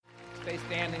Stay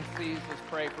standing, please. Let's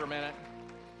pray for a minute.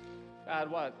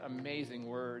 God, what amazing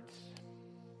words.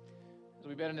 As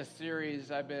we've been in this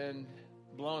series, I've been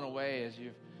blown away as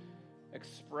you've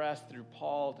expressed through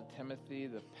Paul to Timothy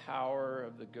the power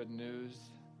of the good news,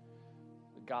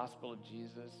 the gospel of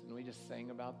Jesus, and we just sang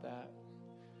about that.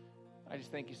 I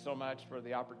just thank you so much for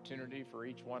the opportunity for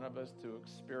each one of us to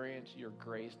experience your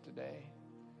grace today,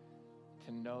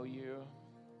 to know you,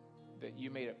 that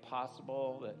you made it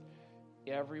possible that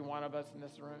every one of us in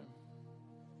this room,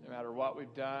 no matter what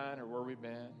we've done or where we've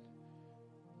been,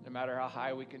 no matter how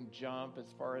high we can jump as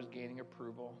far as gaining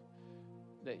approval,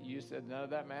 that you said none of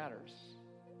that matters,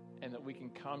 and that we can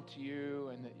come to you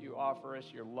and that you offer us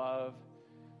your love,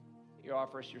 you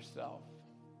offer us yourself.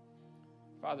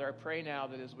 Father, I pray now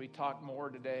that as we talk more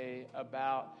today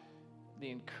about the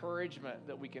encouragement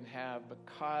that we can have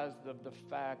because of the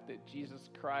fact that Jesus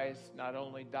Christ not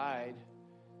only died,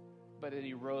 but that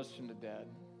he rose from the dead,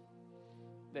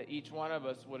 that each one of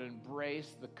us would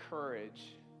embrace the courage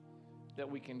that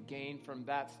we can gain from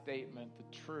that statement,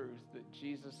 the truth that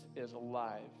Jesus is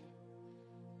alive.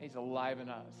 He's alive in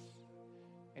us,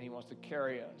 and he wants to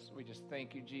carry us. We just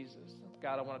thank you, Jesus.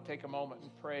 God, I want to take a moment and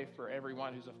pray for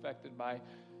everyone who's affected by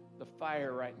the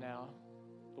fire right now,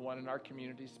 the one in our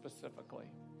community specifically.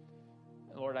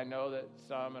 And Lord, I know that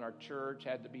some in our church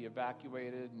had to be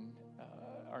evacuated and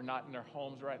are not in their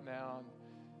homes right now,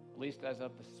 at least as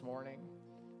of this morning.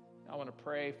 I want to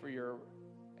pray for your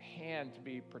hand to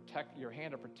be your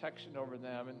hand of protection over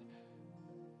them, and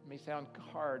it may sound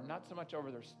hard, not so much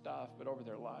over their stuff, but over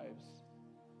their lives.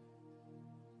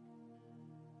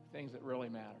 Things that really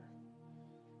matter.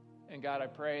 And God, I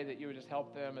pray that you would just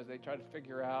help them as they try to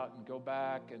figure out and go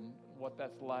back and what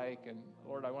that's like. And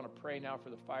Lord, I want to pray now for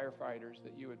the firefighters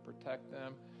that you would protect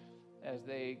them as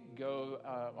they go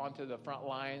onto the front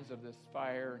lines of this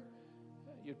fire.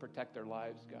 You'd protect their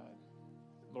lives, God.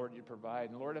 Lord, you'd provide.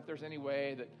 And Lord, if there's any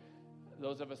way that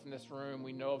those of us in this room,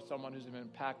 we know of someone who's been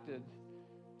impacted,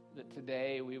 that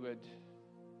today we would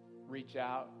reach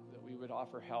out, that we would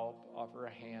offer help, offer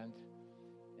a hand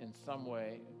in some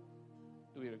way,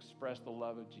 that we would express the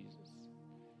love of Jesus.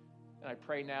 And I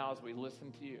pray now as we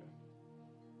listen to you,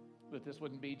 that this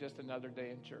wouldn't be just another day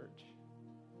in church,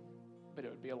 but it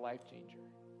would be a life changer.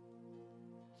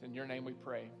 It's in your name we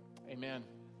pray. Amen.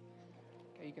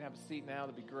 Okay, you can have a seat now.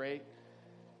 That'd be great.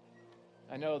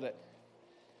 I know that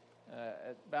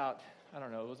at about,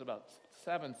 it was about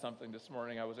 7-something this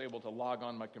morning, I was able to log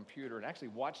on my computer and actually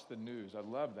watch the news. I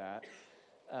love that.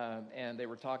 And they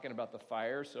were talking about the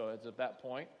fire, so as at that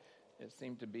point, it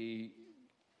seemed to be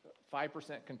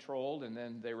 5% controlled, and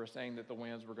then they were saying that the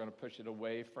winds were going to push it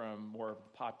away from more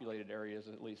populated areas,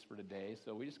 at least for today.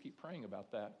 So we just keep praying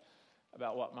about that,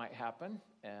 about what might happen.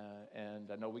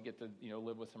 And I know we get to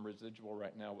live with some residual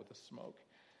right now with the smoke.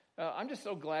 I'm just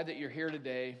so glad that you're here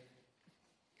today.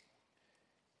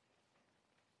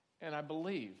 And I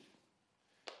believe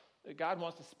that God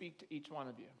wants to speak to each one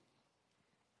of you.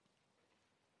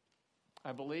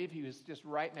 I believe he was just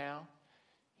right now,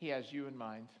 he has you in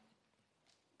mind.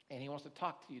 And he wants to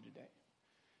talk to you today.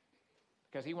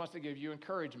 Because he wants to give you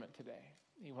encouragement today.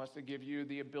 He wants to give you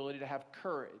the ability to have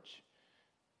courage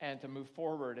and to move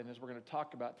forward. And as we're going to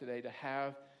talk about today, to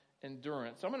have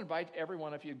endurance. So I'm going to invite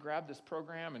everyone, if you grab this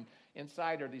program, and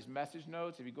inside are these message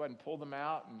notes. If you go ahead and pull them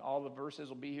out, and all the verses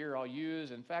will be here I'll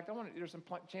use. In fact, there's some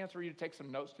chance for you to take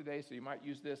some notes today, so you might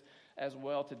use this as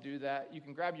well to do that. You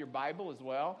can grab your Bible as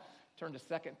well. Turn to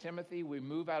 2 Timothy. We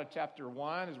move out of chapter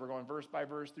 1 as we're going verse by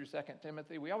verse through 2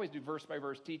 Timothy. We always do verse by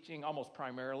verse teaching, almost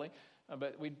primarily,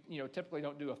 but we typically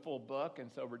don't do a full book, and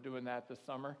so we're doing that this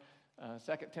summer.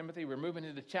 2 Timothy, we're moving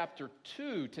into chapter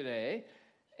 2 today.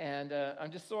 And I'm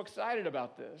just so excited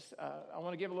about this. I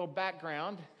want to give a little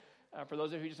background for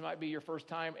those of you who just might be your first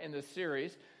time in this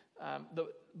series. The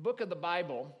book of the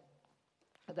Bible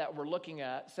that we're looking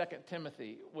at, 2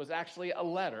 Timothy, was actually a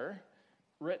letter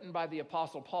written by the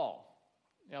Apostle Paul.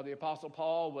 Now, the Apostle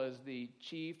Paul was the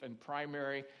chief and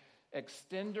primary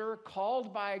extender,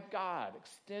 called by God,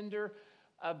 extender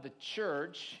of the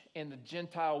church in the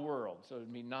Gentile world, so it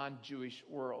would be non-Jewish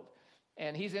world.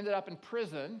 And he's ended up in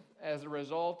prison as a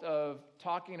result of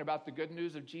talking about the good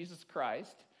news of Jesus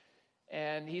Christ.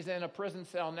 And he's in a prison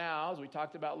cell now, as we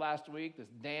talked about last week.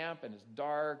 It's damp and it's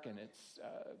dark and it's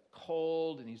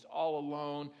cold and he's all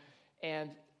alone.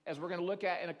 And as we're going to look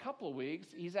at in a couple of weeks,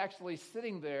 he's actually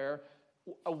sitting there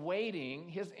awaiting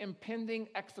his impending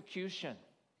execution.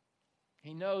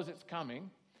 He knows it's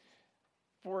coming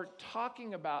for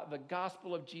talking about the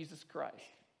gospel of Jesus Christ.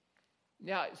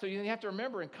 Now, so you have to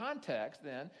remember in context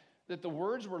then that the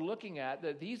words we're looking at,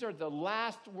 that these are the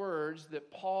last words that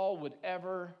Paul would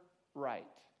ever write.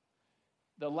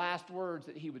 the last words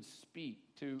that he would speak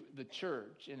to the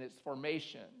church in its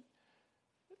formation.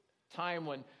 Time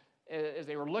when, as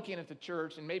they were looking at the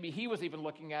church, and maybe he was even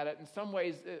looking at it, in some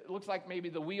ways it looks like maybe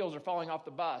the wheels are falling off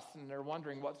the bus and they're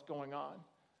wondering what's going on.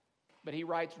 But he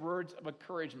writes words of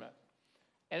encouragement.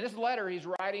 And this letter he's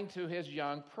writing to his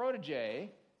young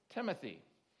protege, Timothy.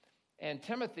 And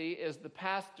Timothy is the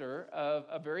pastor of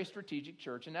a very strategic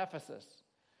church in Ephesus.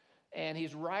 And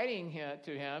he's writing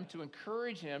to him to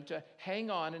encourage him to hang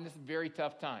on in this very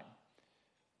tough time.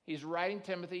 He's writing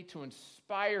Timothy to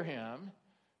inspire him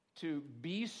to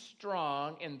be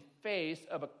strong in face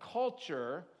of a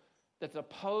culture that's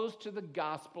opposed to the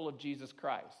gospel of Jesus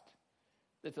Christ,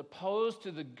 that's opposed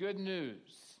to the good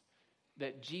news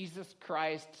that Jesus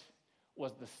Christ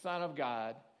was the Son of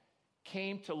God,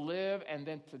 came to live and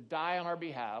then to die on our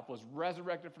behalf, was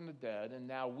resurrected from the dead, and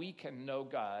now we can know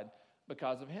God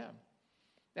because of him.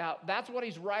 Now, that's what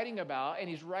he's writing about, and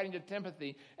he's writing to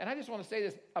Timothy. And I just want to say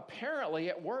this, apparently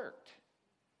it worked.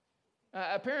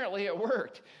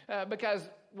 Because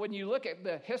when you look at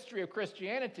the history of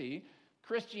Christianity,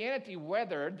 Christianity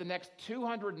weathered the next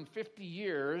 250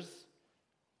 years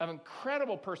of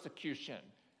incredible persecution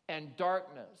and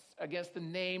darkness against the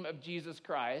name of Jesus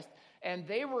Christ. And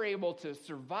they were able to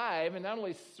survive, and not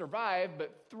only survive,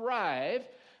 but thrive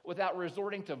without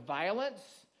resorting to violence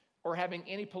or having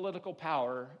any political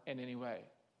power in any way.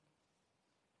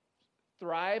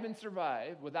 Thrive and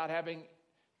survive without having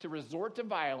to resort to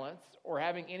violence or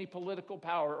having any political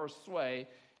power or sway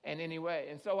in any way.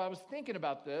 And so I was thinking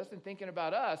about this and thinking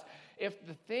about us. If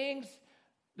the things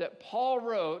that Paul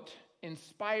wrote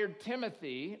inspired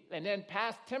Timothy and then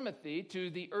passed Timothy to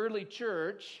the early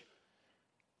church,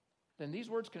 then these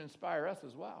words can inspire us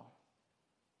as well.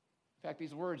 In fact,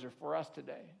 these words are for us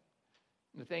today,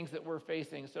 the things that we're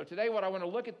facing. So today what I want to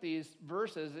look at these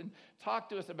verses and talk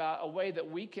to us about a way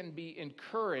that we can be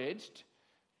encouraged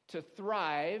to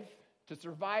thrive, to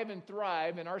survive and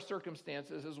thrive in our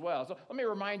circumstances as well. So let me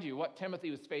remind you what Timothy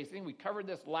was facing. We covered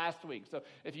this last week. So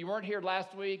if you weren't here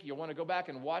last week, you'll want to go back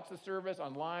and watch the service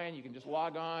online. You can just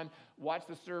log on, watch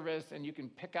the service, and you can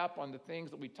pick up on the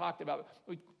things that we talked about.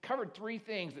 We covered three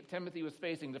things that Timothy was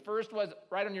facing. The first was,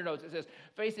 right on your notes, it says,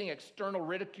 facing external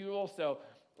ridicule. So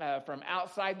from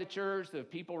outside the church, the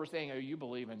people were saying, oh, you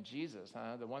believe in Jesus,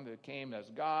 huh? The one that came as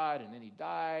God, and then he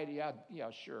died.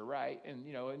 Yeah, sure, right. And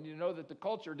you know that the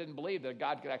culture didn't believe that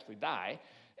God could actually die.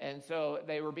 And so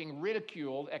they were being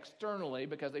ridiculed externally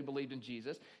because they believed in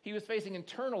Jesus. He was facing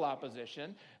internal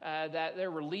opposition, that there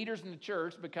were leaders in the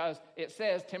church because it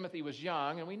says Timothy was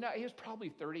young, and we know he was probably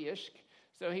 30-ish.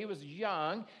 So he was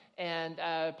young, and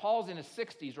Paul's in his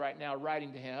 60s right now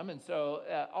writing to him. And so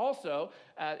also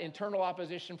internal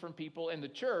opposition from people in the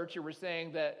church who were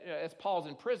saying that as Paul's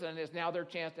in prison, it's now their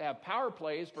chance to have power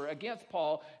plays against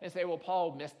Paul and say, well,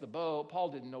 Paul missed the boat. Paul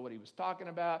didn't know what he was talking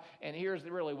about. And here's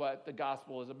really what the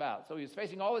gospel is about. So he was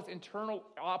facing all this internal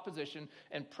opposition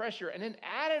and pressure. And then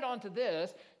added onto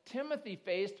this, Timothy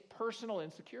faced personal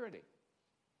insecurity.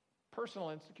 Personal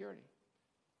insecurity.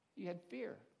 He had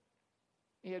fear.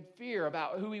 He had fear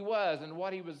about who he was and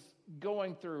what he was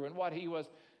going through and what he was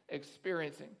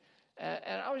experiencing.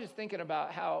 And I was just thinking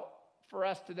about how, for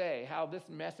us today, how this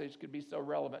message could be so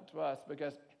relevant to us,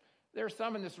 because there are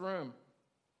some in this room,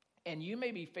 and you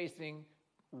may be facing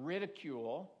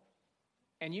ridicule,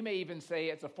 and you may even say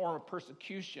it's a form of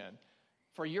persecution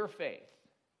for your faith,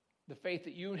 the faith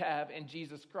that you have in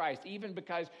Jesus Christ, even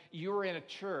because you're in a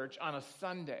church on a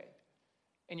Sunday,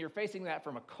 and you're facing that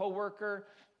from a coworker,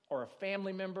 or a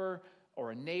family member,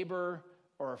 or a neighbor,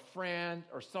 or a friend,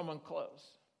 or someone close.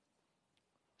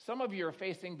 Some of you are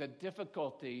facing the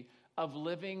difficulty of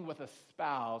living with a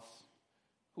spouse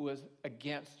who is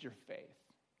against your faith,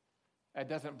 that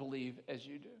doesn't believe as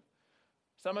you do.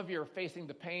 Some of you are facing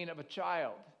the pain of a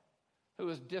child who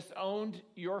has disowned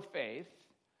your faith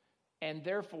and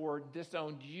therefore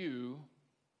disowned you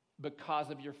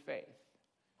because of your faith.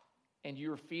 And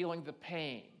you're feeling the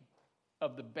pain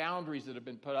of the boundaries that have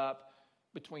been put up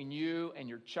between you and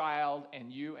your child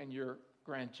and you and your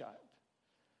grandchild.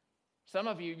 Some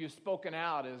of you, you've spoken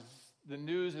out as the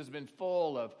news has been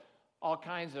full of all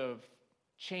kinds of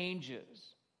changes,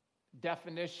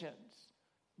 definitions,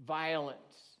 violence,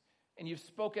 and you've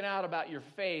spoken out about your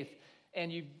faith,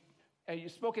 and you've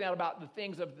spoken out about the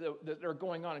things that are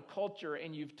going on in culture,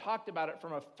 and you've talked about it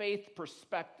from a faith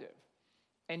perspective,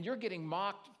 and you're getting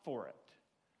mocked for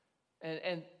it.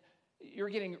 And you're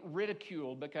getting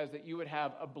ridiculed because that you would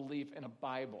have a belief in a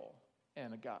Bible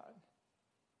and a God.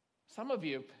 Some of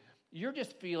you, you're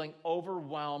just feeling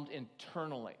overwhelmed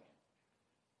internally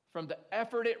from the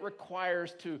effort it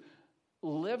requires to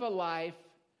live a life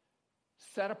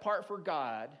set apart for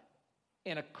God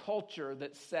in a culture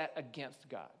that's set against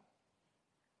God.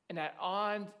 And that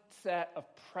onset of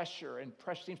pressure, and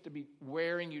pressure seems to be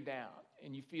wearing you down,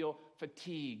 and you feel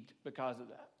fatigued because of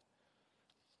that.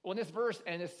 Well, in this verse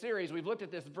and this series, we've looked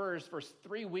at this verse for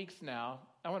 3 weeks now.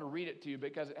 I want to read it to you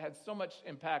because it had so much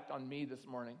impact on me this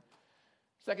morning.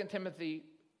 2 Timothy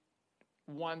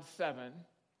 1:7,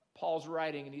 Paul's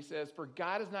writing, and he says, "For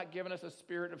God has not given us a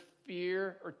spirit of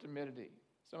fear or timidity."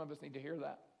 Some of us need to hear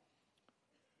that.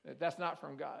 That's not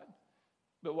from God.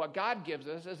 But what God gives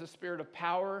us is a spirit of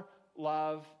power,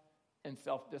 love, and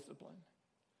self-discipline.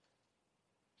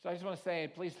 So I just want to say,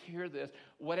 and please hear this,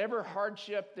 whatever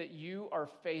hardship that you are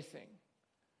facing,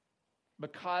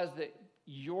 because that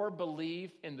your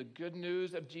belief in the good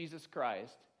news of Jesus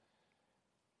Christ,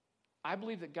 I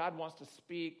believe that God wants to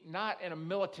speak not in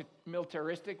a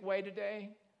militaristic way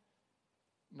today,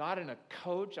 not in a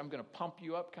coach, I'm going to pump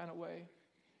you up kind of way,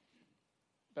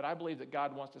 but I believe that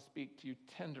God wants to speak to you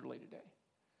tenderly today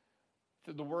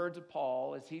through the words of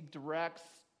Paul as he directs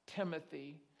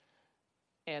Timothy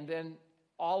and then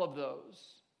all of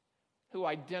those who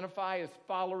identify as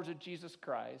followers of Jesus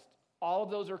Christ, all of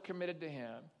those are committed to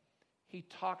him. He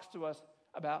talks to us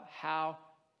about how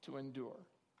to endure.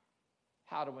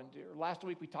 How to endure. Last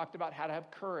week we talked about how to have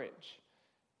courage.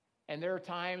 And there are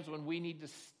times when we need to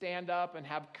stand up and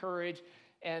have courage.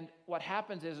 And what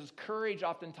happens is courage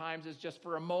oftentimes is just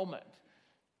for a moment.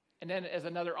 And then as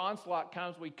another onslaught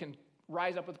comes, we can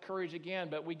rise up with courage again,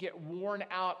 but we get worn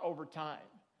out over time.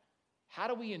 How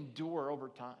do we endure over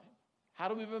time? How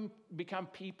do we become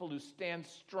people who stand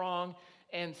strong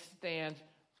and stand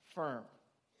firm?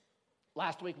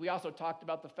 Last week, we also talked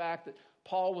about the fact that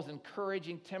Paul was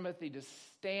encouraging Timothy to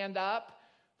stand up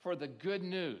for the good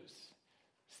news.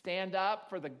 Stand up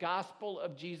for the gospel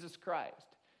of Jesus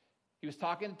Christ. He was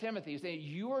talking to Timothy. He was saying,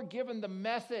 you are given the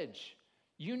message.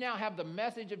 You now have the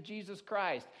message of Jesus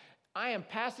Christ. I am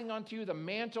passing on to you the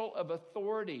mantle of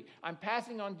authority. I'm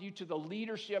passing on to you to the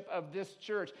leadership of this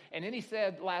church. And then he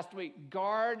said last week,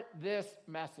 guard this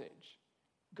message.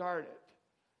 Guard it.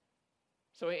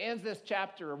 So he ends this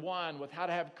chapter 1 with how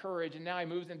to have courage, and now he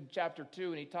moves into chapter 2,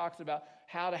 and he talks about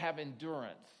how to have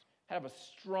endurance, how to have a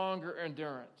stronger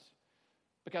endurance.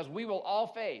 Because we will all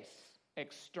face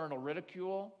external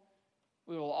ridicule,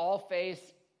 we will all face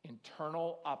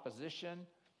internal opposition,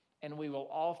 and we will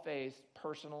all face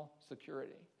personal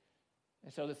security.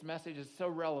 And so this message is so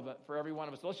relevant for every one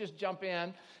of us. So let's just jump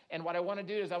in. And what I want to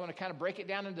do is I want to kind of break it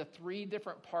down into 3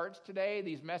 different parts today.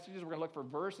 These messages, we're going to look for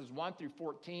verses 1 through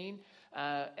 14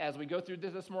 as we go through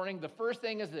this morning. The first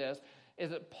thing is this,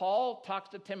 is that Paul talks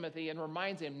to Timothy and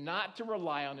reminds him not to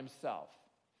rely on himself,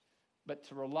 but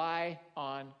to rely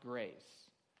on grace.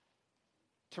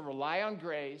 To rely on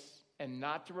grace and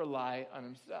not to rely on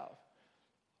himself.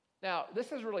 Now,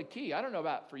 this is really key. I don't know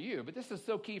about for you, but this is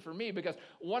so key for me because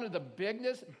one of the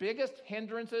biggest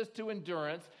hindrances to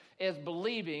endurance is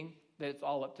believing that it's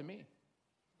all up to me.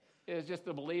 It's just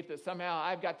the belief that somehow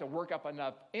I've got to work up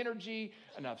enough energy,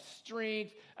 enough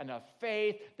strength, enough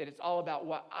faith, that it's all about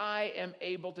what I am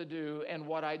able to do and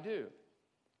what I do.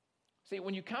 See,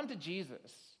 when you come to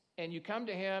Jesus and you come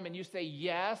to him and you say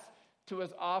yes to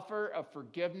his offer of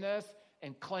forgiveness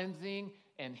and cleansing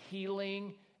and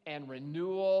healing and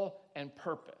renewal and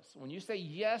purpose. When you say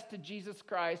yes to Jesus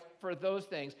Christ for those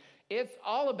things, it's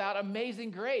all about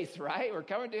amazing grace, right? We're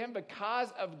coming to him because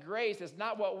of grace. It's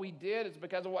not what we did. It's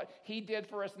because of what he did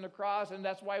for us on the cross, and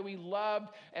that's why we loved.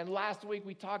 And last week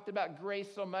we talked about grace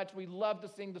so much. We love to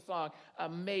sing the song,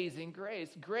 Amazing Grace.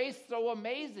 Grace so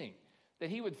amazing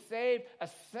that he would save a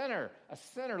sinner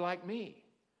like me.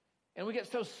 And we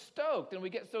get so stoked and we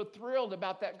get so thrilled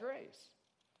about that grace.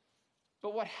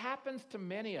 But what happens to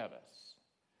many of us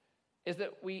is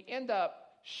that we end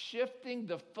up shifting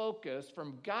the focus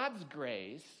from God's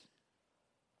grace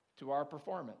to our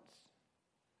performance.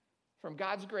 From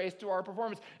God's grace to our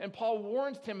performance. And Paul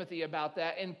warns Timothy about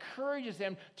that, encourages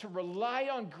him to rely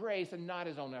on grace and not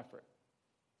his own effort.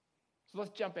 So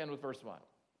let's jump in with verse 1.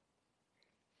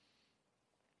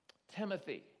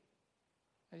 Timothy,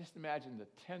 I just imagine the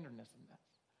tenderness in this.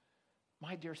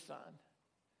 My dear son,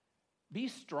 be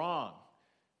strong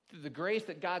through the grace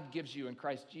that God gives you in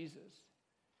Christ Jesus.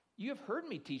 You have heard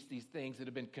me teach these things that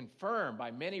have been confirmed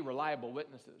by many reliable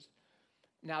witnesses.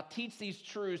 Now teach these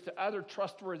truths to other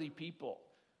trustworthy people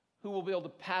who will be able to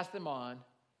pass them on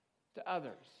to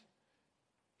others.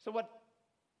 So what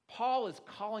Paul is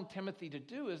calling Timothy to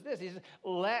do is this. He says,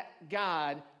 let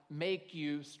God make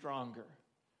you stronger.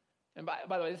 And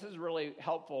by the way, this is really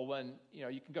helpful when,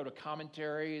 you can go to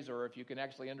commentaries, or if you can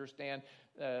actually understand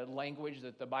language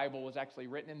that the Bible was actually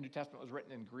written in. The New Testament was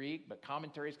written in Greek, but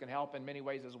commentaries can help in many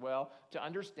ways as well to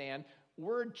understand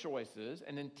word choices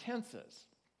and then tenses.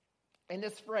 In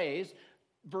this phrase,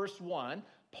 verse 1,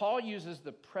 Paul uses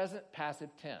the present passive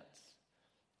tense.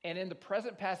 And in the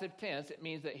present passive tense, it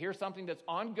means that here's something that's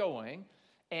ongoing,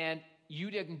 and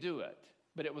you didn't do it,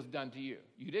 but it was done to you.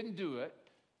 You didn't do it,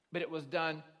 but it was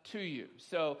done to you.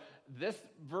 So this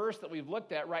verse that we've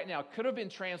looked at right now could have been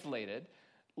translated,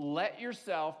 let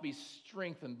yourself be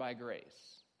strengthened by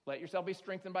grace. Let yourself be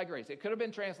strengthened by grace. It could have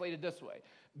been translated this way: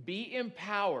 be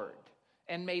empowered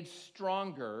and made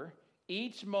stronger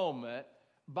each moment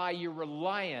by your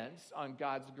reliance on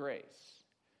God's grace.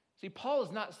 See, Paul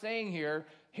is not saying here,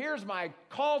 here's my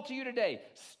call to you today,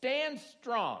 stand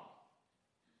strong.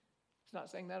 He's not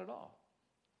saying that at all.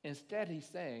 Instead, he's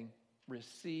saying,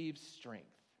 receive strength.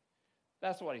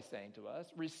 That's what he's saying to us.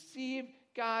 Receive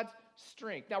God's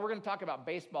strength. Now, we're going to talk about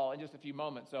baseball in just a few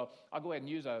moments, so I'll go ahead and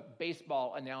use a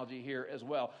baseball analogy here as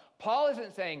well. Paul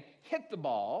isn't saying hit the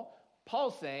ball.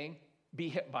 Paul's saying be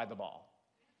hit by the ball.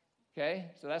 Okay?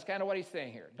 So that's kind of what he's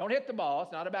saying here. Don't hit the ball.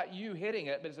 It's not about you hitting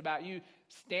it, but it's about you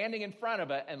standing in front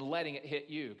of it and letting it hit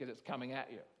you because it's coming at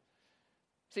you.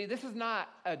 See, this is not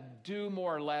a do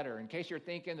more letter. In case you're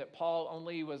thinking that Paul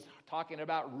only was talking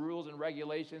about rules and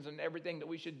regulations and everything that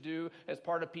we should do as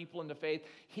part of people in the faith,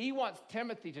 he wants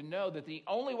Timothy to know that the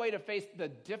only way to face the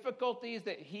difficulties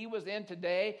that he was in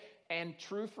today, and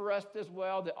true for us as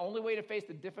well, the only way to face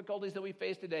the difficulties that we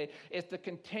face today is to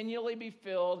continually be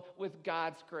filled with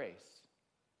God's grace.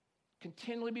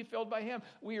 Continually be filled by him.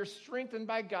 We are strengthened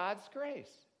by God's grace.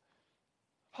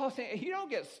 Paul's saying, you don't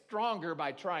get stronger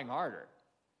by trying harder.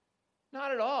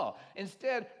 Not at all.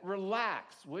 Instead,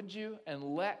 relax, would you, and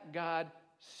let God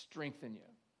strengthen you.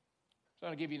 So I'm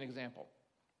going to give you an example.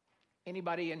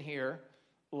 Anybody in here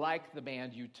like the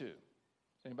band U2?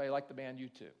 Anybody like the band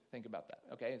U2? Think about that.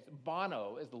 Okay,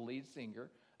 Bono is the lead singer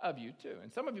of U2.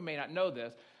 And some of you may not know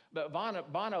this, but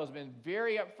Bono has been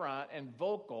very upfront and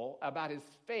vocal about his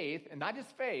faith, and not his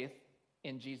faith,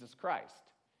 in Jesus Christ.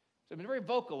 So he's been very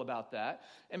vocal about that.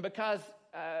 And because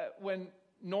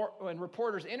when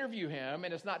reporters interview him,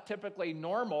 and it's not typically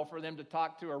normal for them to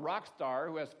talk to a rock star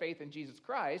who has faith in Jesus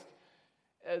Christ,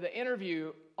 the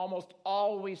interview almost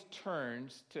always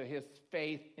turns to his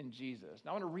faith in Jesus.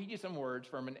 Now I want to read you some words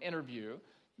from an interview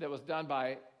that was done by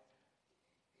a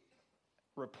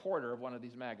reporter of one of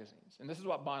these magazines. And this is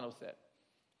what Bono said.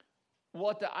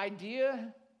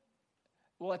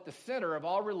 At the center of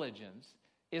all religions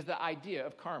is the idea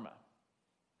of karma.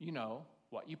 You know,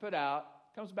 what you put out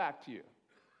comes back to you.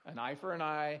 An eye for an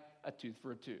eye, a tooth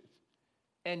for a tooth.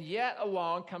 And yet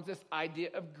along comes this idea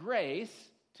of grace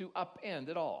to upend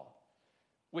it all,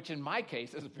 which in my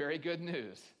case is very good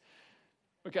news,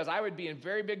 because I would be in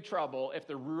very big trouble if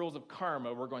the rules of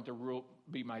karma were going to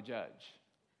be my judge.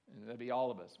 And that'd be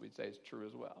all of us. We'd say it's true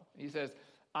as well. He says,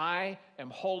 I am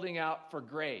holding out for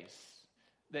grace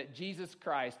that Jesus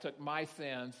Christ took my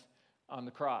sins on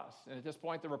the cross. And at this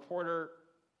point, the reporter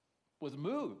was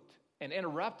moved and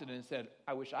interrupted and said,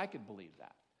 I wish I could believe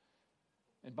that.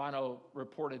 And Bono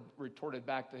retorted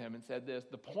back to him and said this: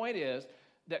 the point is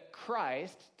that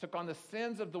Christ took on the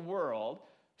sins of the world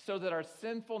so that our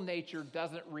sinful nature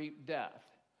doesn't reap death.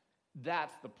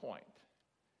 That's the point.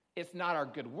 It's not our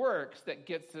good works that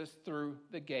gets us through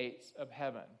the gates of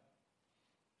heaven. And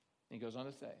he goes on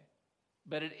to say,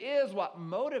 but it is what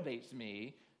motivates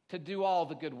me to do all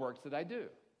the good works that I do.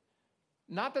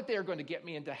 Not that they're going to get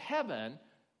me into heaven,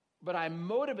 but I'm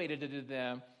motivated to do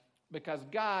them because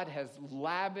God has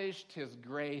lavished his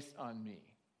grace on me.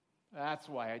 That's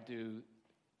why I do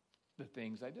the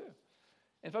things I do.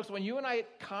 And folks, when you and I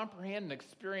comprehend and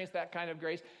experience that kind of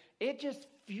grace, it just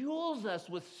fuels us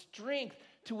with strength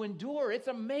to endure. It's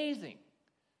amazing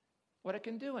what it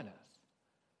can do in us.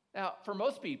 Now, for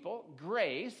most people,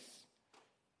 grace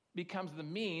becomes the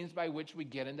means by which we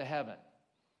get into heaven.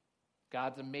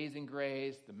 God's amazing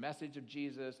grace, the message of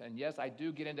Jesus, and yes, I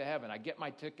do get into heaven. I get my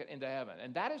ticket into heaven,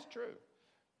 and that is true.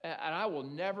 And I will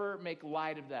never make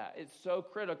light of that. It's so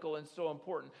critical and so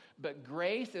important. But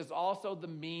grace is also the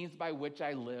means by which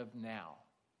I live now.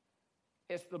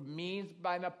 It's the means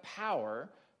by the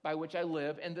power by which I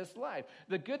live in this life.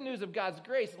 The good news of God's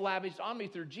grace lavished on me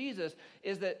through Jesus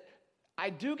is that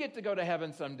I do get to go to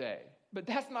heaven someday. But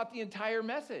that's not the entire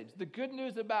message. The good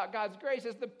news about God's grace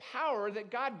is the power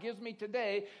that God gives me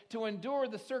today to endure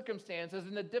the circumstances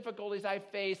and the difficulties I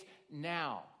face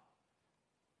now.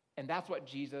 And that's what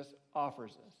Jesus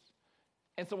offers us.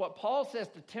 And so what Paul says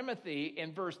to Timothy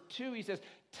in verse 2, he says,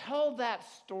 tell that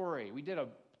story. We did a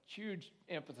huge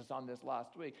emphasis on this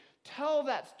last week. Tell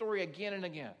that story again and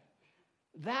again.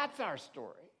 That's our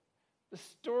story. The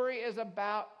story is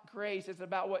about grace. It's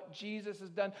about what Jesus has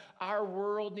done. Our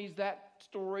world needs that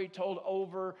story told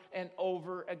over and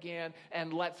over again,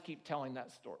 and let's keep telling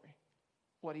that story,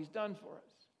 what he's done for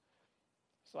us.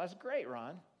 So that's great,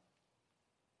 Ron.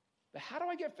 But how do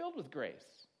I get filled with grace?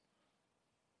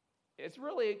 It's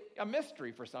really a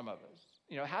mystery for some of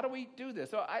us. How do we do this?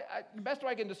 So the best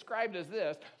way I can describe it is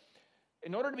this.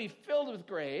 In order to be filled with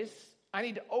grace, I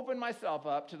need to open myself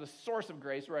up to the source of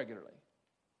grace regularly.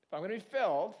 If I'm going to be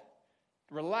filled,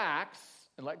 relax,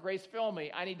 and let grace fill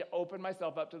me, I need to open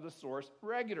myself up to the source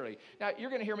regularly. Now, you're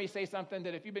going to hear me say something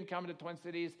that if you've been coming to Twin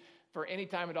Cities for any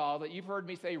time at all, that you've heard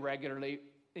me say regularly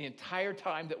the entire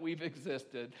time that we've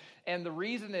existed. And the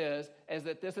reason is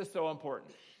that this is so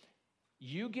important.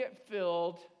 You get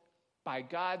filled by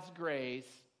God's grace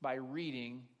by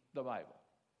reading the Bible.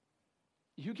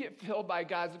 You get filled by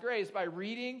God's grace by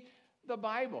reading the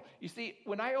Bible. You see,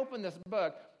 when I open this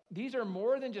book, these are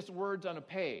more than just words on a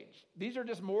page. These are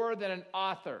just more than an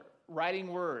author writing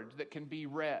words that can be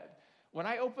read. When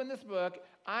I open this book,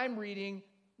 I'm reading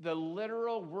the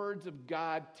literal words of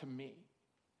God to me.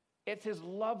 It's his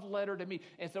love letter to me.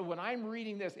 And so when I'm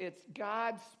reading this, it's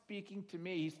God speaking to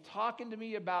me. He's talking to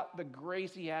me about the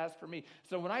grace he has for me.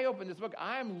 So when I open this book,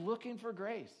 I'm looking for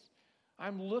grace.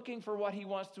 I'm looking for what he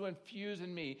wants to infuse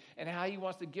in me and how he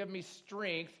wants to give me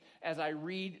strength as I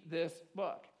read this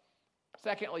book.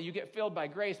 Secondly, you get filled by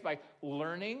grace by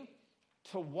learning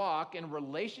to walk in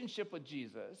relationship with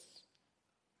Jesus.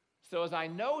 So as I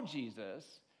know Jesus,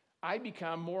 I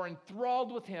become more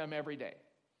enthralled with him every day.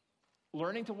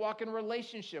 Learning to walk in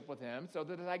relationship with him so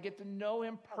that as I get to know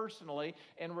him personally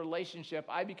in relationship,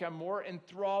 I become more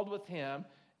enthralled with him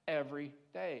every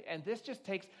day. And this just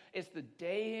it's the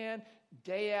day in,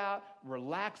 day out,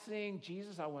 relaxing.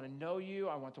 Jesus, I want to know you.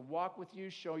 I want to walk with you.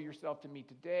 Show yourself to me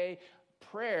today.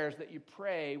 Prayers that you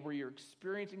pray where you're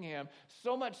experiencing him,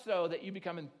 so much so that you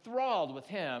become enthralled with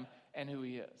him and who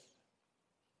he is.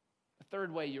 The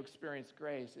third way you experience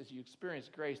grace is you experience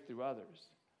grace through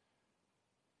others.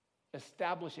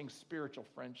 Establishing spiritual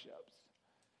friendships.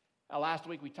 Last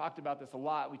week we talked about this a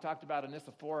lot. We talked about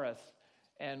Onesiphorus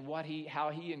and how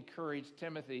he encouraged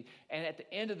Timothy. And at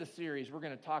the end of the series, we're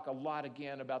going to talk a lot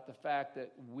again about the fact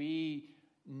that we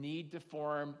need to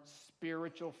form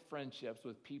spiritual friendships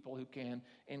with people who can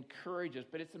encourage us.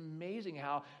 But it's amazing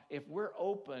how if we're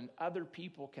open, other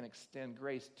people can extend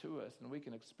grace to us and we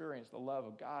can experience the love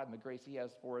of God and the grace he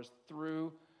has for us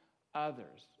through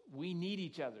others. We need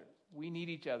each other. We need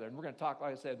each other. And we're going to talk,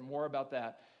 like I said, more about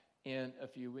that in a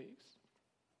few weeks.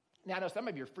 Now, I know some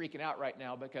of you are freaking out right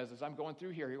now because as I'm going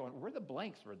through here, you're going, where are the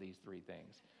blanks for these three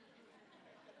things?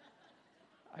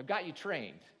 I've got you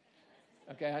trained.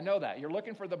 Okay, I know that. You're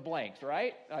looking for the blanks,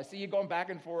 right? I see you going back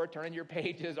and forth, turning your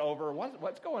pages over.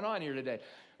 What's going on here today?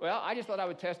 Well, I just thought I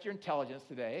would test your intelligence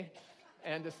today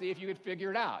and to see if you could figure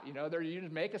it out. You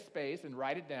just make a space and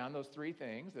write it down, those three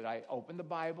things, that I open the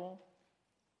Bible,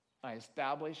 I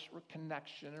establish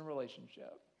connection and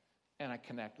relationship, and I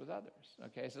connect with others.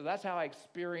 Okay, so that's how I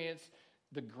experience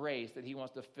the grace that he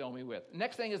wants to fill me with.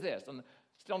 Next thing is this,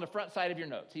 still on the front side of your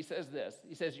notes. He says this.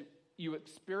 He says, you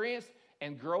experience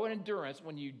and grow in endurance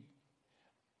when you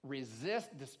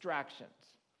resist distractions.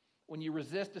 When you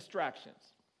resist distractions.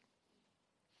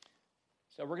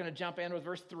 So we're going to jump in with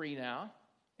verse 3 now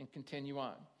and continue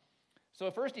on. So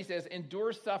at first he says,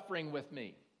 endure suffering with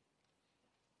me.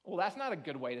 Well, that's not a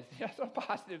good way to, that's a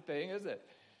positive thing, is it?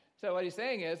 So what he's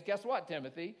saying is, guess what,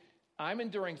 Timothy? I'm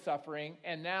enduring suffering,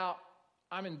 and now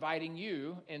I'm inviting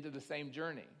you into the same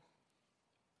journey.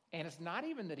 And it's not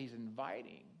even that he's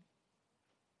inviting,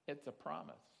 it's a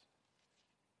promise.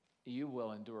 You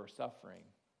will endure suffering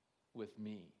with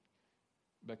me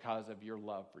because of your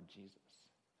love for Jesus.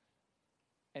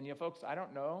 And folks, I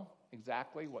don't know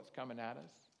exactly what's coming at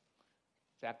us,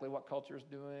 exactly what culture is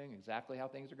doing, exactly how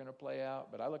things are going to play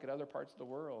out, but I look at other parts of the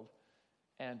world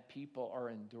and people are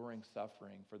enduring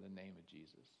suffering for the name of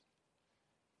Jesus.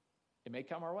 It may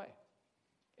come our way.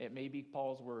 It may be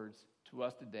Paul's words to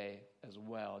us today as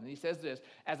well. And he says this,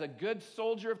 as a good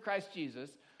soldier of Christ Jesus,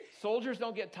 soldiers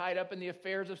don't get tied up in the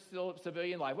affairs of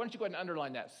civilian life. Why don't you go ahead and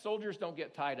underline that? Soldiers don't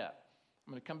get tied up.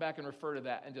 I'm going to come back and refer to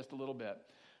that in just a little bit.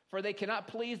 For they cannot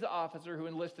please the officer who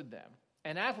enlisted them.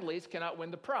 And athletes cannot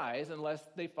win the prize unless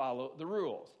they follow the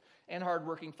rules. And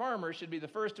hardworking farmers should be the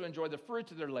first to enjoy the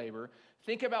fruits of their labor.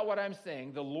 Think about what I'm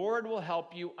saying. The Lord will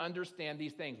help you understand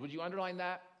these things. Would you underline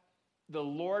that? The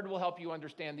Lord will help you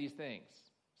understand these things.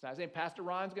 So I'm saying Pastor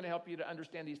Ron's going to help you to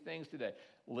understand these things today.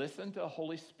 Listen to the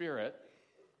Holy Spirit,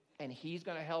 and he's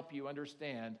going to help you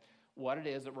understand what it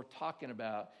is that we're talking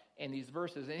about in these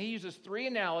verses. And he uses three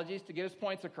analogies to get his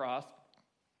points across,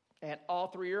 and all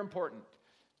three are important.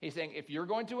 He's saying if you're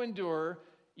going to endure,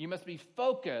 you must be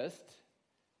focused,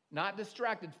 not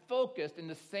distracted, focused in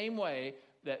the same way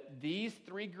that these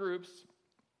three groups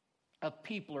of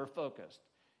people are focused.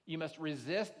 You must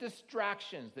resist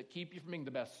distractions that keep you from being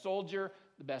the best soldier,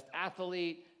 the best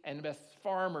athlete, and the best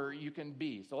farmer you can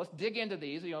be. So let's dig into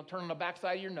these. Turn on the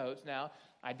backside of your notes now.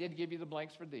 I did give you the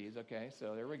blanks for these, okay?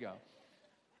 So there we go.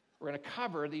 We're going to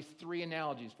cover these three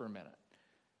analogies for a minute.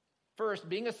 First,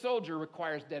 being a soldier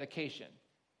requires dedication.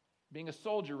 Being a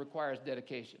soldier requires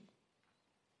dedication.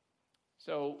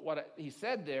 So what he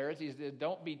said there is he said,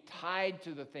 don't be tied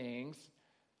to the things,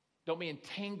 don't be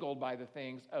entangled by the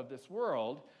things of this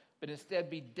world, but instead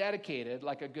be dedicated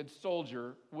like a good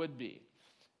soldier would be.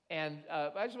 And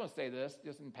I just want to say this,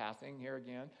 just in passing here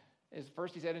again, is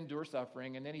first he said endure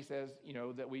suffering, and then he says,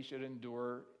 that we should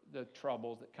endure the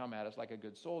troubles that come at us like a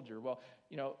good soldier. Well,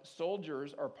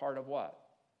 soldiers are part of what?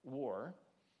 War.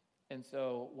 And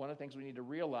so one of the things we need to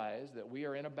realize that we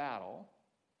are in a battle,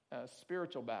 a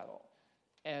spiritual battle.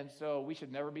 And so we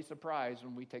should never be surprised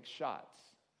when we take shots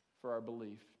for our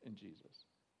belief in Jesus.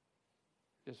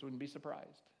 Just wouldn't be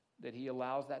surprised that he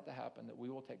allows that to happen, that we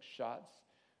will take shots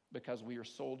because we are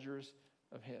soldiers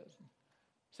of his.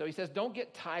 So he says, don't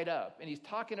get tied up. And he's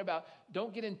talking about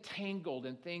don't get entangled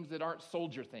in things that aren't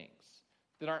soldier things,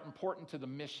 that aren't important to the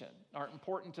mission, aren't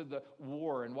important to the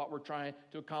war and what we're trying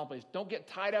to accomplish. Don't get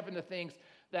tied up in the things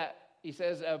that he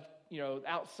says of,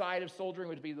 outside of soldiering,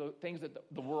 would be the things that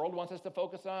the world wants us to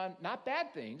focus on. Not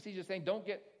bad things. He's just saying don't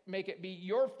make it be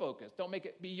your focus. Don't make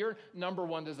it be your number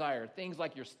one desire. Things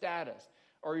like your status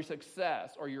or your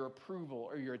success or your approval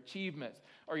or your achievements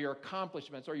or your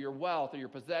accomplishments or your wealth or your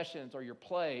possessions or your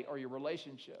play or your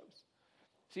relationships.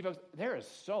 See, folks, there is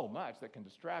so much that can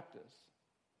distract us.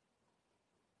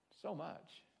 So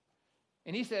much.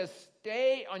 And he says,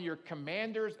 stay on your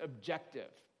commander's objective.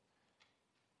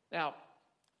 Now,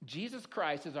 Jesus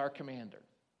Christ is our commander.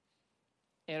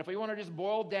 And if we want to just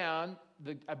boil down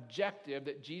the objective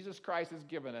that Jesus Christ has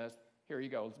given us, here you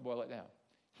go, let's boil it down.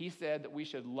 He said that we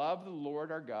should love the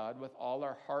Lord our God with all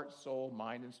our heart, soul,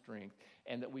 mind, and strength,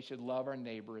 and that we should love our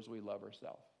neighbor as we love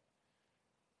ourselves.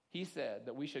 He said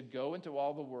that we should go into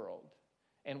all the world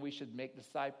and we should make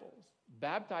disciples,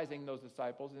 baptizing those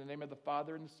disciples in the name of the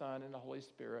Father and the Son and the Holy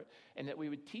Spirit, and that we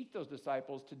would teach those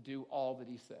disciples to do all that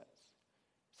he says.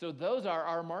 So those are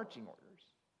our marching orders.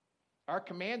 Our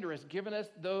commander has given us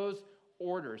those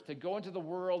orders to go into the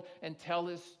world and tell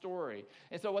his story.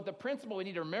 And so what the principle we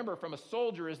need to remember from a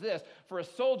soldier is this: for a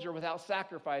soldier, without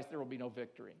sacrifice, there will be no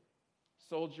victory.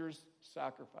 Soldiers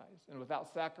sacrifice, and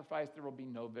without sacrifice, there will be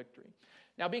no victory.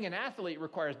 Now, being an athlete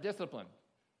requires discipline.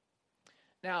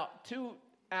 Now, two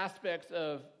aspects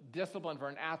of discipline for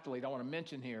an athlete I want to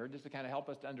mention here, just to kind of help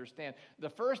us to understand. The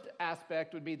first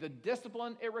aspect would be the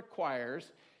discipline it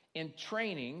requires in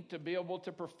training to be able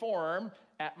to perform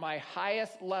at my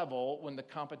highest level when the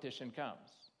competition comes.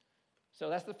 So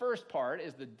that's the first part,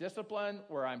 is the discipline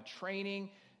where I'm training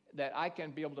that I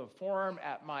can be able to perform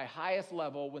at my highest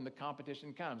level when the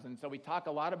competition comes. And so we talk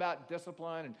a lot about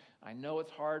discipline, and I know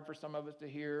it's hard for some of us to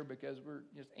hear because we're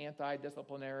just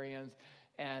anti-disciplinarians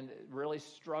and really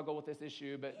struggle with this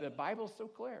issue, but the Bible's so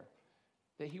clear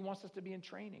that he wants us to be in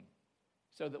training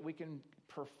so that we can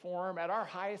perform at our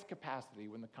highest capacity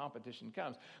when the competition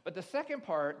comes. But the second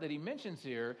part that he mentions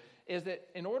here is that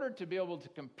in order to be able to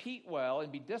compete well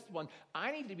and be disciplined,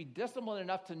 I need to be disciplined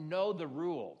enough to know the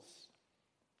rules,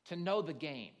 to know the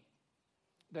game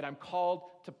that I'm called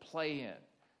to play in,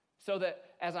 so that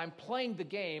as I'm playing the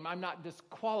game, I'm not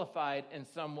disqualified in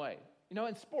some way.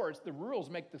 In sports, the rules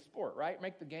make the sport, right?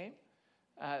 Make the game.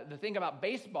 The thing about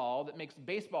baseball that makes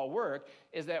baseball work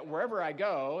is that wherever I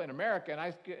go in America and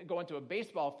I go into a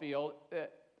baseball field, there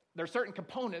are certain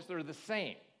components that are the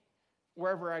same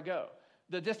wherever I go.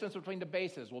 The distance between the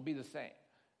bases will be the same.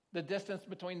 The distance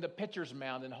between the pitcher's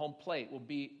mound and home plate will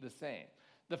be the same.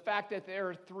 The fact that there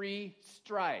are 3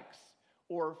 strikes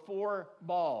or 4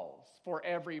 balls for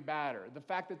every batter. The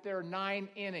fact that there are 9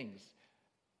 innings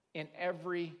in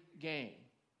every game.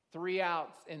 3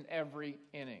 outs in every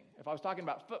inning. If I was talking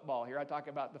about football here, I'd talk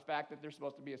about the fact that there's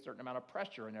supposed to be a certain amount of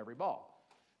pressure in every ball.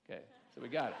 Okay, so we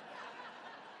got it.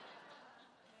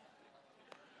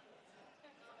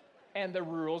 And the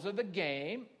rules of the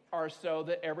game are so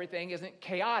that everything isn't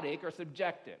chaotic or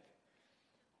subjective.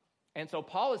 And so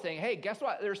Paul is saying, hey, guess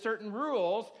what? There are certain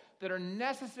rules that are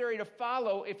necessary to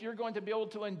follow if you're going to be able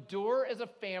to endure as a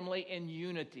family in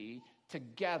unity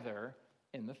together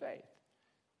in the faith.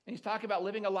 And he's talking about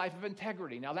living a life of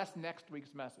integrity. Now, that's next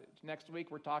week's message. Next week,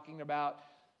 we're talking about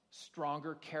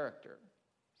stronger character.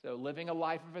 So living a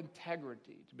life of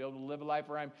integrity, to be able to live a life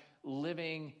where I'm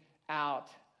living out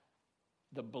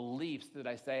the beliefs that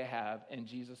I say I have in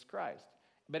Jesus Christ.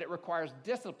 But it requires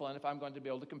discipline if I'm going to be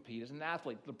able to compete as an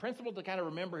athlete. The principle to kind of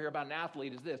remember here about an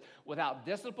athlete is this: without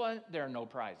discipline, there are no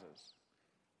prizes.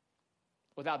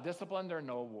 Without discipline, there are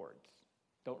no awards.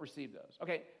 Don't receive those.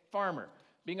 Okay, farmer.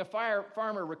 Being a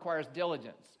farmer requires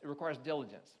diligence. It requires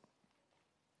diligence.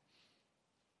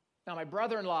 Now, my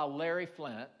brother-in-law, Larry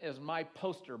Flint, is my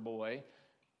poster boy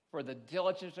for the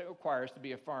diligence it requires to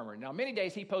be a farmer. Now, many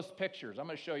days he posts pictures. I'm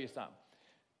going to show you some.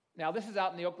 Now, this is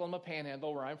out in the Oklahoma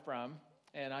Panhandle where I'm from,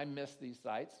 and I miss these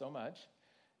sites so much.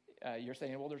 You're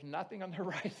saying, well, there's nothing on the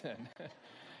horizon.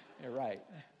 You're right.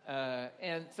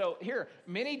 And so here,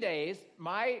 many days,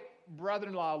 my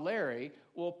brother-in-law, Larry,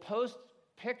 will post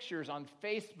pictures on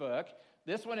Facebook.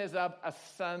 This one is of a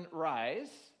sunrise.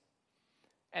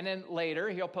 And then later,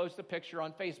 he'll post a picture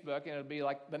on Facebook, and it'll be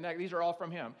like the next. These are all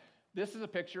from him. This is a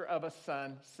picture of a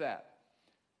sunset.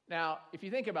 Now, if you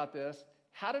think about this,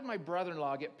 how did my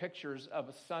brother-in-law get pictures of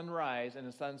a sunrise and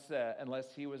a sunset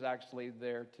unless he was actually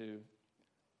there to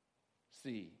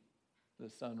see the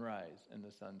sunrise and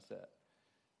the sunset?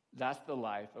 That's the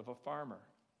life of a farmer.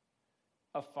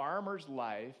 A farmer's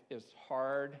life is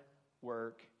hard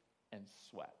work and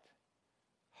sweat.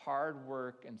 Hard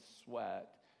work and sweat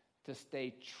to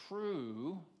stay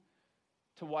true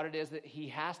to what it is that he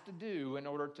has to do in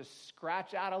order to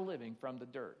scratch out a living from the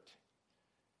dirt,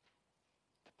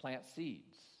 to plant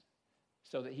seeds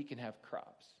so that he can have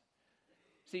crops.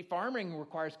 See, farming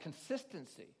requires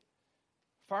consistency.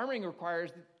 Farming requires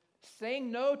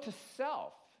saying no to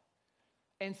self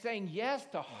and saying yes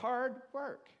to hard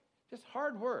work, just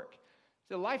hard work.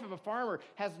 The life of a farmer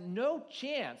has no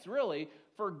chance, really,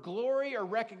 for glory or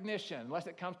recognition unless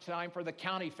it comes time for the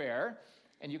county fair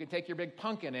and you can take your big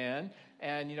pumpkin in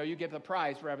and, you get the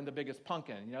prize for having the biggest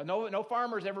pumpkin. No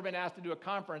farmer's ever been asked to do a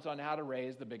conference on how to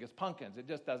raise the biggest pumpkins. It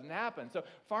just doesn't happen. So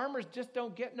farmers just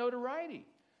don't get notoriety.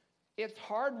 It's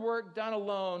hard work done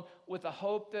alone with the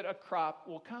hope that a crop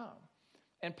will come.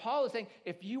 And Paul is saying,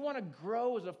 if you want to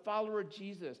grow as a follower of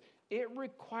Jesus, it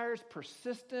requires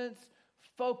persistence,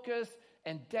 focus,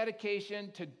 and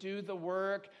dedication to do the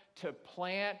work, to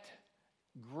plant,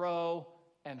 grow,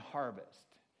 and harvest.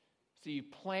 So you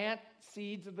plant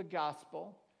seeds of the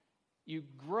gospel, you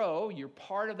grow, you're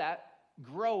part of that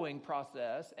growing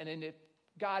process, and then if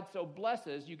God so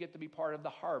blesses, you get to be part of the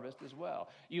harvest as well.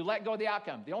 You let go of the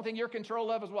outcome. The only thing you're in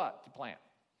control of is what? To plant.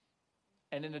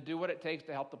 And then to do what it takes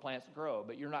to help the plants grow.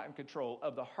 But you're not in control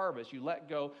of the harvest. You let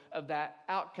go of that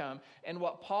outcome. And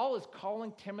what Paul is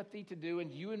calling Timothy to do,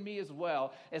 and you and me as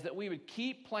well, is that we would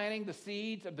keep planting the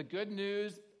seeds of the good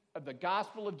news of the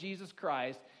gospel of Jesus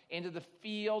Christ into the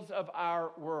fields of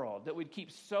our world. That we'd keep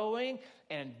sowing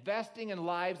and investing in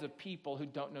lives of people who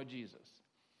don't know Jesus.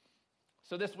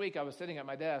 So this week I was sitting at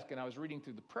my desk and I was reading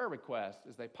through the prayer requests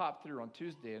as they popped through on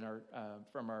Tuesday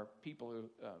from our people who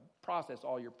process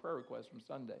all your prayer requests from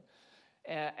Sunday.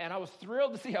 And I was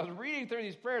thrilled to see, I was reading through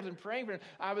these prayers and praying for them.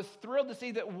 I was thrilled to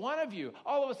see that one of you,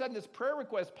 all of a sudden this prayer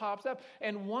request pops up,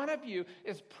 and one of you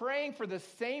is praying for the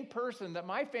same person that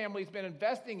my family's been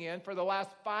investing in for the last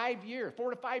 5 years, 4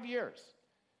 to 5 years.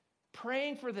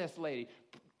 Praying for this lady,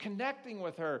 connecting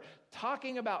with her,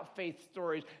 talking about faith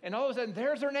stories, and all of a sudden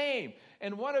there's her name.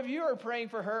 And one of you are praying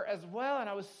for her as well. And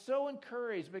I was so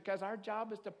encouraged because our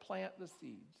job is to plant the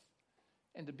seeds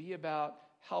and to be about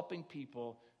helping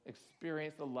people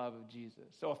experience the love of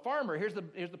Jesus. So a farmer, here's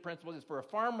the principle, is for a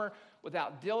farmer,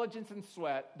 without diligence and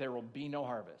sweat, there will be no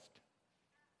harvest.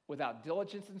 Without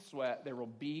diligence and sweat, there will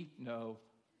be no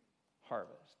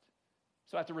harvest.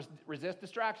 So I have to resist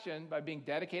distraction by being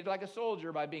dedicated like a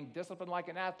soldier, by being disciplined like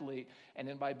an athlete, and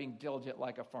then by being diligent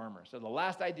like a farmer. So the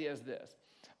last idea is this.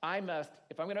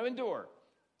 If I'm going to endure,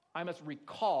 I must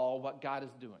recall what God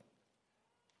is doing.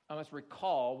 I must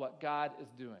recall what God is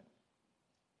doing.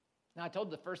 Now, I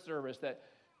told the first service that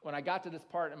when I got to this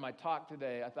part in my talk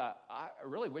today, I thought, I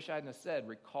really wish I hadn't said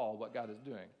recall what God is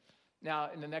doing. Now,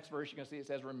 in the next verse, you can see it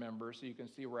says remember, so you can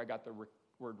see where I got the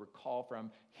word recall from.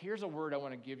 Here's a word I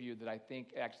want to give you that I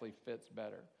think actually fits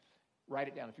better. Write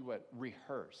it down if you would.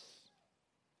 Rehearse.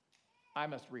 I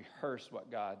must rehearse what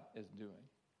God is doing.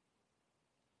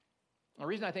 The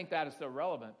reason I think that is so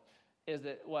relevant is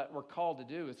that what we're called to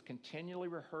do is continually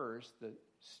rehearse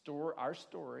our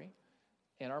story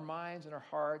in our minds and our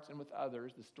hearts and with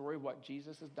others, the story of what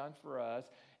Jesus has done for us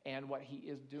and what he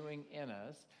is doing in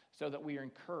us, so that we are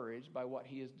encouraged by what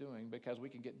he is doing, because we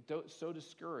can get so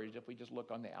discouraged if we just look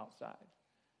on the outside.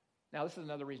 Now, this is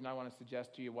another reason I want to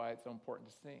suggest to you why it's so important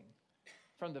to sing.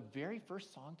 From the very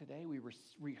first song today, we were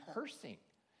rehearsing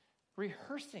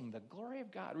rehearsing the glory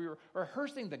of God. We were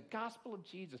rehearsing the gospel of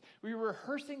Jesus. We were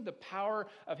rehearsing the power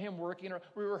of him working.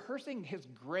 We were rehearsing his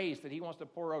grace that he wants to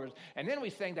pour over us. And then we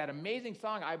sang that amazing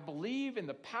song, I believe in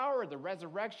the power of the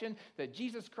resurrection, that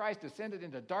Jesus Christ descended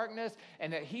into darkness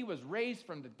and that he was raised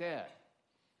from the dead.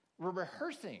 We're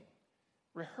rehearsing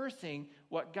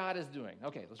what God is doing.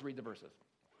 Okay, let's read the verses.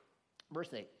 Verse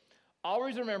 8.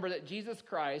 Always remember that Jesus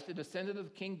Christ, the descendant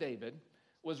of King David,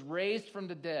 was raised from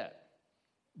the dead.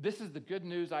 This is the good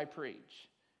news I preach.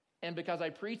 And because I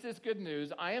preach this good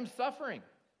news, I am suffering.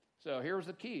 So here's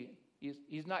the key.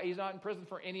 He's not in prison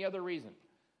for any other reason.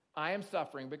 I am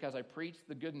suffering because I preach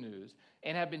the good news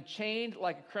and have been chained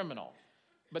like a criminal.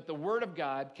 But the word of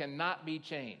God cannot be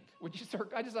chained. Would you circle?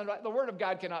 The word of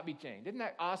God cannot be chained. Isn't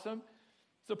that awesome?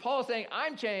 So Paul is saying,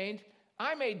 I'm chained,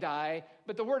 I may die,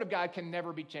 but the word of God can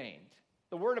never be chained.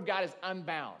 The word of God is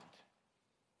unbound.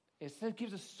 It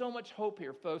gives us so much hope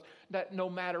here, folks, that no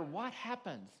matter what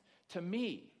happens to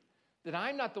me, that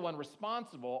I'm not the one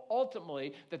responsible,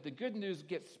 ultimately, that the good news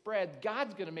gets spread.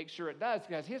 God's going to make sure it does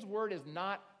because his word is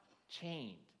not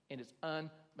chained and it's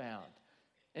unbound.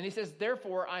 And he says,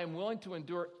 therefore, I am willing to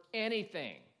endure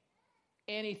anything,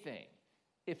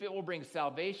 if it will bring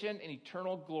salvation and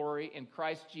eternal glory in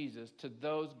Christ Jesus to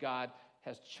those God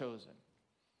has chosen.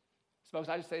 So, folks,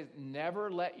 I just say,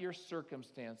 never let your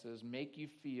circumstances make you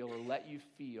feel or let you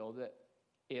feel that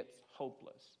it's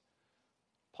hopeless.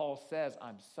 Paul says,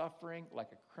 I'm suffering like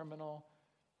a criminal,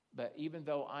 but even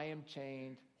though I am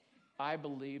chained, I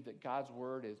believe that God's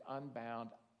word is unbound.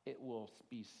 It will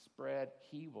be spread.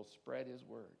 He will spread his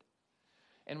word.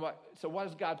 And what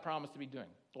does God promise to be doing?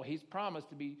 Well, he's promised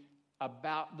to be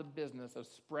about the business of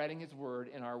spreading his word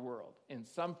in our world in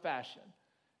some fashion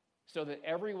so that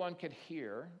everyone could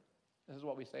hear. This is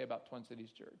what we say about Twin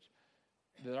Cities Church,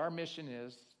 that our mission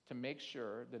is to make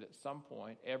sure that at some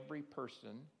point every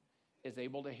person is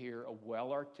able to hear a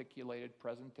well-articulated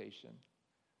presentation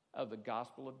of the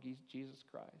gospel of Jesus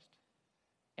Christ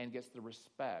and gets the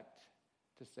respect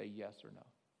to say yes or no.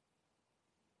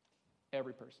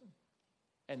 Every person.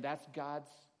 And that's God's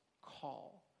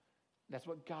call. That's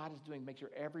what God is doing. Make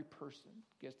sure every person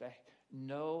gets to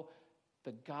know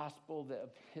the gospel of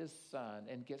his son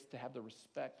and gets to have the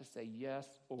respect to say yes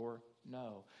or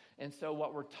no. And so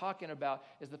what we're talking about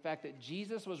is the fact that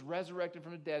Jesus was resurrected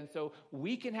from the dead. And so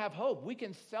we can have hope. We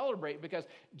can celebrate because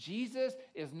Jesus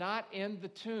is not in the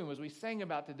tomb. As we sang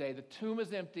about today, the tomb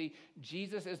is empty.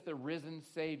 Jesus is the risen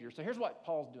Savior. So here's what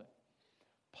Paul's doing.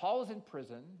 Paul is in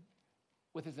prison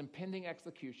with his impending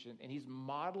execution, and he's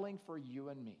modeling for you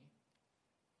and me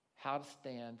how to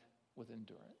stand with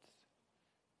endurance.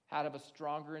 How to have a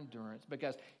stronger endurance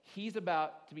because he's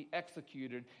about to be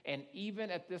executed, and even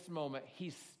at this moment,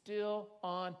 he's still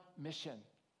on mission.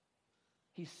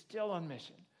 He's still on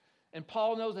mission. And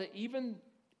Paul knows that even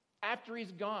after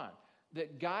he's gone,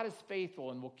 that God is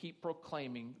faithful and will keep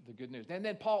proclaiming the good news. And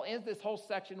then Paul ends this whole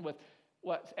section with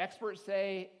what experts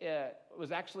say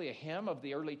was actually a hymn of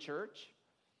the early church,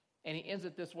 and he ends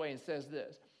it this way and says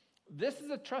this: "This is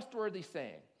a trustworthy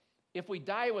saying. If we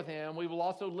die with him, we will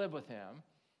also live with him.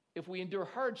 If we endure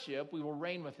hardship, we will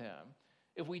reign with him.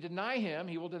 If we deny him,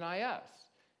 he will deny us.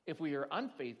 If we are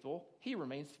unfaithful, he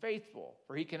remains faithful,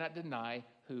 for he cannot deny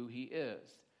who he is."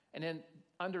 And then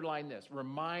underline this: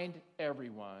 remind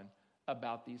everyone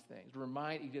about these things.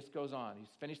 He just goes on.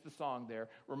 He's finished the song there.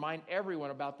 Remind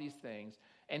everyone about these things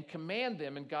and command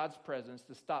them in God's presence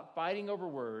to stop fighting over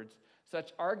words.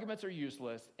 Such arguments are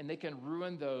useless, and they can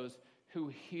ruin those who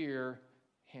hear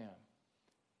him.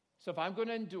 So if I'm going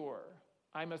to endure,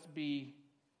 I must be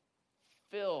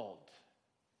filled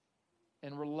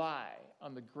and rely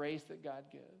on the grace that God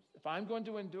gives. If I'm going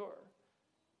to endure,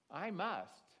 I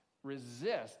must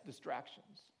resist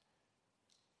distractions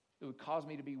that would cause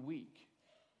me to be weak,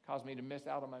 cause me to miss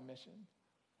out on my mission.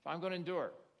 If I'm going to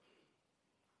endure,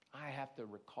 I have to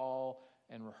recall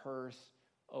and rehearse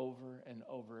over and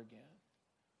over again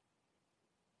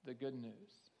the good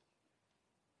news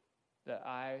that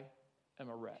I am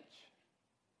a wretch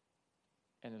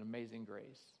and an amazing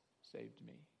grace saved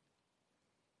me.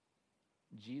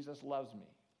 Jesus loves me.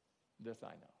 This I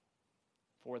know.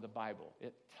 For the Bible,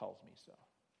 it tells me so.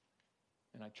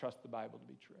 And I trust the Bible to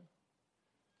be true.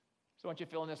 So I want you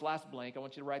to fill in this last blank. I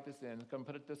want you to write this in. Come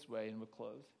put it this way and we'll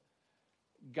close.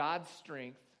 God's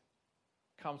strength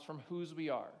comes from whose we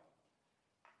are,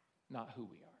 not who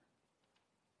we are.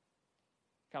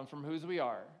 Comes from whose we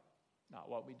are, not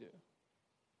what we do.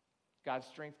 God's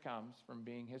strength comes from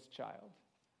being his child,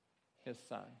 his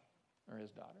son, or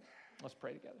his daughter. Let's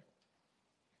pray together.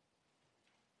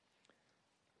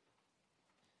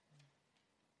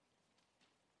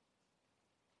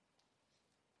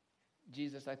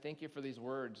 Jesus, I thank you for these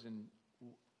words, and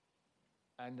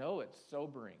I know it's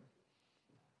sobering.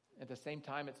 At the same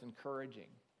time, it's encouraging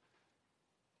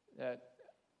that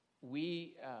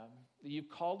you've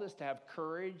called us to have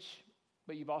courage,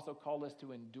 but you've also called us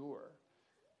to endure,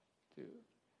 to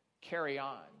carry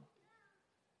on.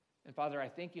 And Father, I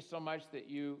thank you so much that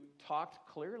you talked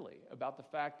clearly about the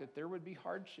fact that there would be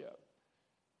hardship.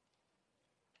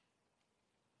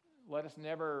 Let us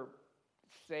never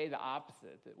say the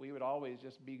opposite, that we would always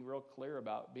just be real clear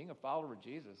about being a follower of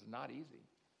Jesus is not easy.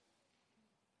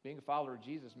 Being a follower of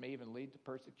Jesus may even lead to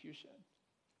persecution,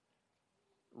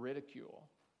 ridicule,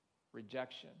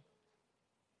 rejection.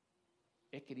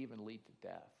 It could even lead to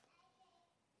death.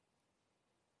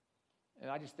 And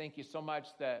I just thank you so much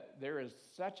that there is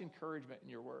such encouragement in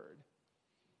your word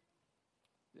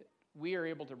that we are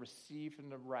able to receive from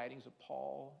the writings of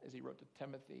Paul as he wrote to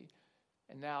Timothy.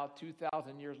 And now,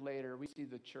 2,000 years later, we see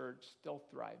the church still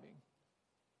thriving,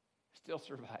 still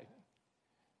surviving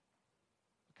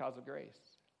because of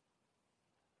grace.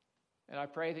 And I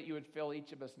pray that you would fill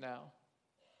each of us now,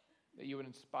 that you would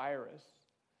inspire us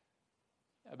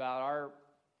about our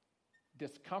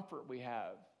discomfort we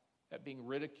have at being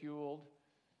ridiculed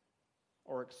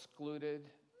or excluded,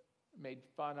 made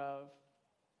fun of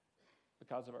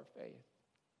because of our faith.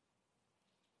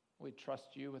 We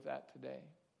trust you with that today.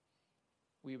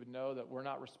 We would know that we're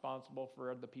not responsible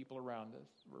for the people around us.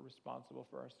 We're responsible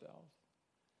for ourselves.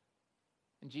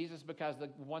 And Jesus, because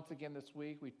once again this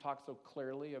week we've talked so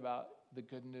clearly about the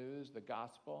good news, the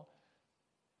gospel,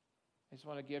 I just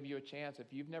want to give you a chance.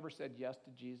 If you've never said yes to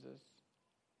Jesus,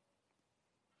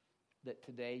 that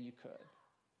today you could.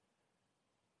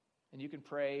 And you can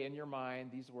pray in your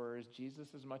mind these words,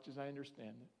 Jesus, as much as I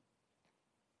understand it,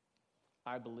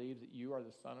 I believe that you are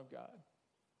the Son of God.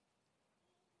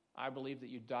 I believe that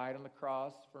you died on the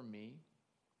cross for me.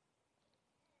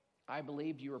 I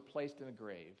believe you were placed in a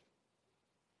grave.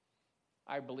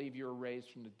 I believe you were raised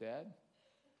from the dead.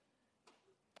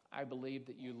 I believe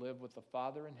that you live with the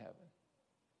Father in heaven.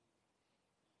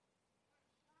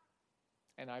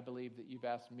 And I believe that you've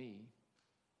asked me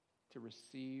to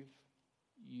receive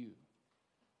you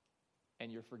and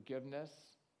your forgiveness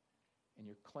and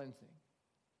your cleansing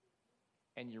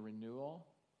and your renewal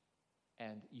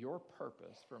and your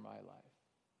purpose for my life.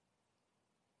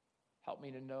 Help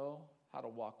me to know how to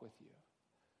walk with you.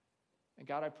 And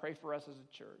God, I pray for us as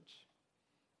a church,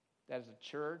 that as a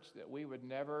church that we would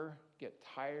never get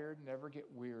tired, never get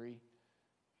weary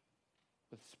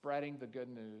with spreading the good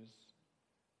news,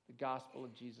 the gospel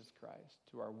of Jesus Christ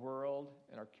to our world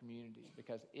and our community,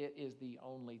 because it is the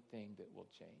only thing that will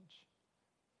change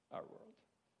our world.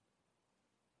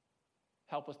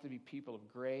 Help us to be people of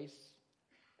grace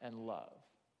and love,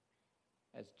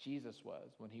 as Jesus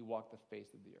was when he walked the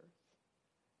face of the earth.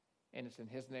 And it's in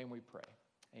his name we pray.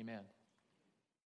 Amen.